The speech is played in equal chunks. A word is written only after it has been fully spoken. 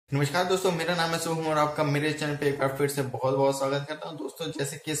नमस्कार दोस्तों, मेरा नाम है शुभम और आपका मेरे चैनल पे एक बार फिर से बहुत बहुत स्वागत करता हूं। दोस्तों,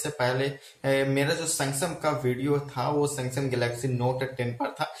 जैसे कि इससे पहले मेरा जो सैमसंग का वीडियो था वो सैमसंग गैलेक्सी नोट 10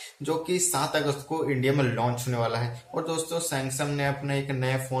 पर था, जो कि 7 अगस्त को इंडिया में लॉन्च होने वाला है। और दोस्तों, सैमसंग ने अपना एक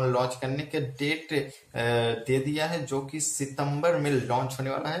नया फोन लॉन्च करने के डेट दे दिया है, जो कि सितंबर में लॉन्च होने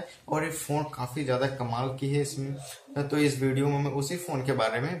वाला है। और ये फोन काफी ज्यादा कमाल की है। इसमें तो इस वीडियो में मैं उसी फोन के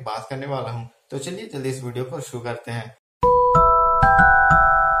बारे में बात करने वाला हूँ। तो चलिए जल्दी इस वीडियो को शुरू करते हैं।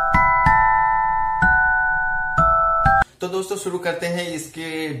 तो दोस्तों, शुरू करते हैं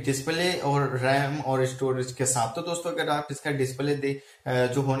इसके डिस्प्ले और रैम और स्टोरेज के साथ। तो दोस्तों, अगर आप इसका डिस्प्ले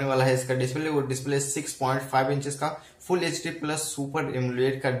जो होने वाला है इसका डिस्प्ले, वो डिस्प्ले 6.5 इंचेस का full H D plus super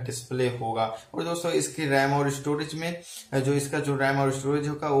emulate का डिस्प्ले होगा। और दोस्तों, इसकी रैम और स्टोरेज में जो रैम और स्टोरेज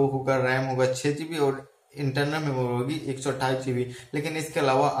होगा वो होगा, रैम होगा 6 GB और इंटरनल मेमोरी होगी 128 GB। लेकिन इसके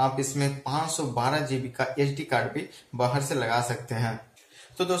अलावा आप इसमें 512 GB का एचडी कार्ड भी बाहर से लगा सकते हैं।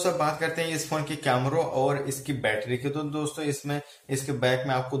 तो दोस्तों, बात करते हैं इस फोन की कैमरों और इसकी बैटरी की। तो दोस्तों, इसमें इसके बैक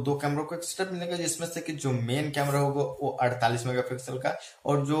में आपको 2 कैमरों का एक्स्ट्रा मिलेगा, जिसमें से कि जो मेन कैमरा होगा वो 48 मेगापिक्सल का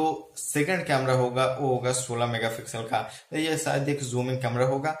और जो सेकंड कैमरा होगा वो होगा 16 मेगापिक्सल का। तो ये शायद एक जूमिंग कैमरा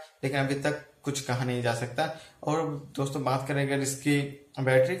होगा, लेकिन अभी तक कुछ कहा नहीं जा सकता। और दोस्तों, बात करें अगर इसकी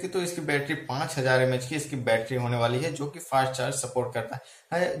बैटरी की, तो इसकी बैटरी 5000 mAh की इसकी बैटरी होने वाली है, जो कि फास्ट चार्ज सपोर्ट करता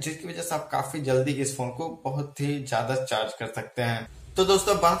है, जिसकी वजह से आप काफी जल्दी इस फोन को बहुत ही ज्यादा चार्ज कर सकते हैं। तो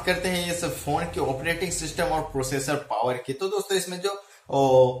दोस्तों, बात करते हैं इस फोन के ऑपरेटिंग सिस्टम और प्रोसेसर पावर की। तो दोस्तों, इसमें जो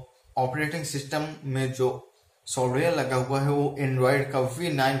ऑपरेटिंग सिस्टम में जो सॉफ्टवेयर लगा हुआ है वो एंड्रॉइड का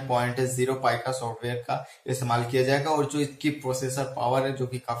V9.0 का सॉफ्टवेयर का इस्तेमाल किया जाएगा। और जो इसकी प्रोसेसर पावर है, जो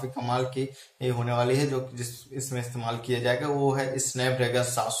कि काफी कमाल की होने वाली है, जो जिस इसमें इस्तेमाल किया जाएगा वो है स्नैपड्रैगन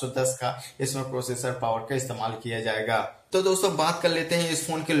 710 का इसमें प्रोसेसर पावर का इस्तेमाल किया जाएगा। तो दोस्तों, बात कर लेते हैं इस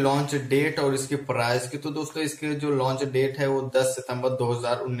फोन के लॉन्च डेट और इसके प्राइस की। तो दोस्तों, इसके जो लॉन्च डेट है वो 10 सितंबर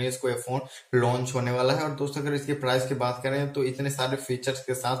 2019 को ये फोन लॉन्च होने वाला है। और दोस्तों, अगर इसके प्राइस की बात करें तो इतने सारे फीचर्स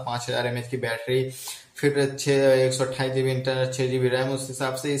के साथ 5000 mAh की बैटरी, फिर 128 GB इंटरनल, 6 GB रैम, उस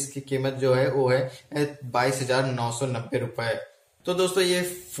हिसाब से इसकी कीमत जो है वो है 22,990 रुपए। तो दोस्तों, ये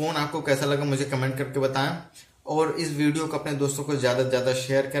फोन आपको कैसा लगा मुझे कमेंट करके बताएं और इस वीडियो को अपने दोस्तों को ज्यादा से ज्यादा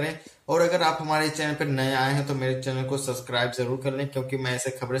शेयर करें। और अगर आप हमारे चैनल पर नए आए हैं तो मेरे चैनल को सब्सक्राइब जरूर कर लें, क्योंकि मैं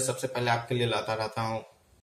ऐसे खबरें सबसे पहले आपके लिए लाता रहता हूँ।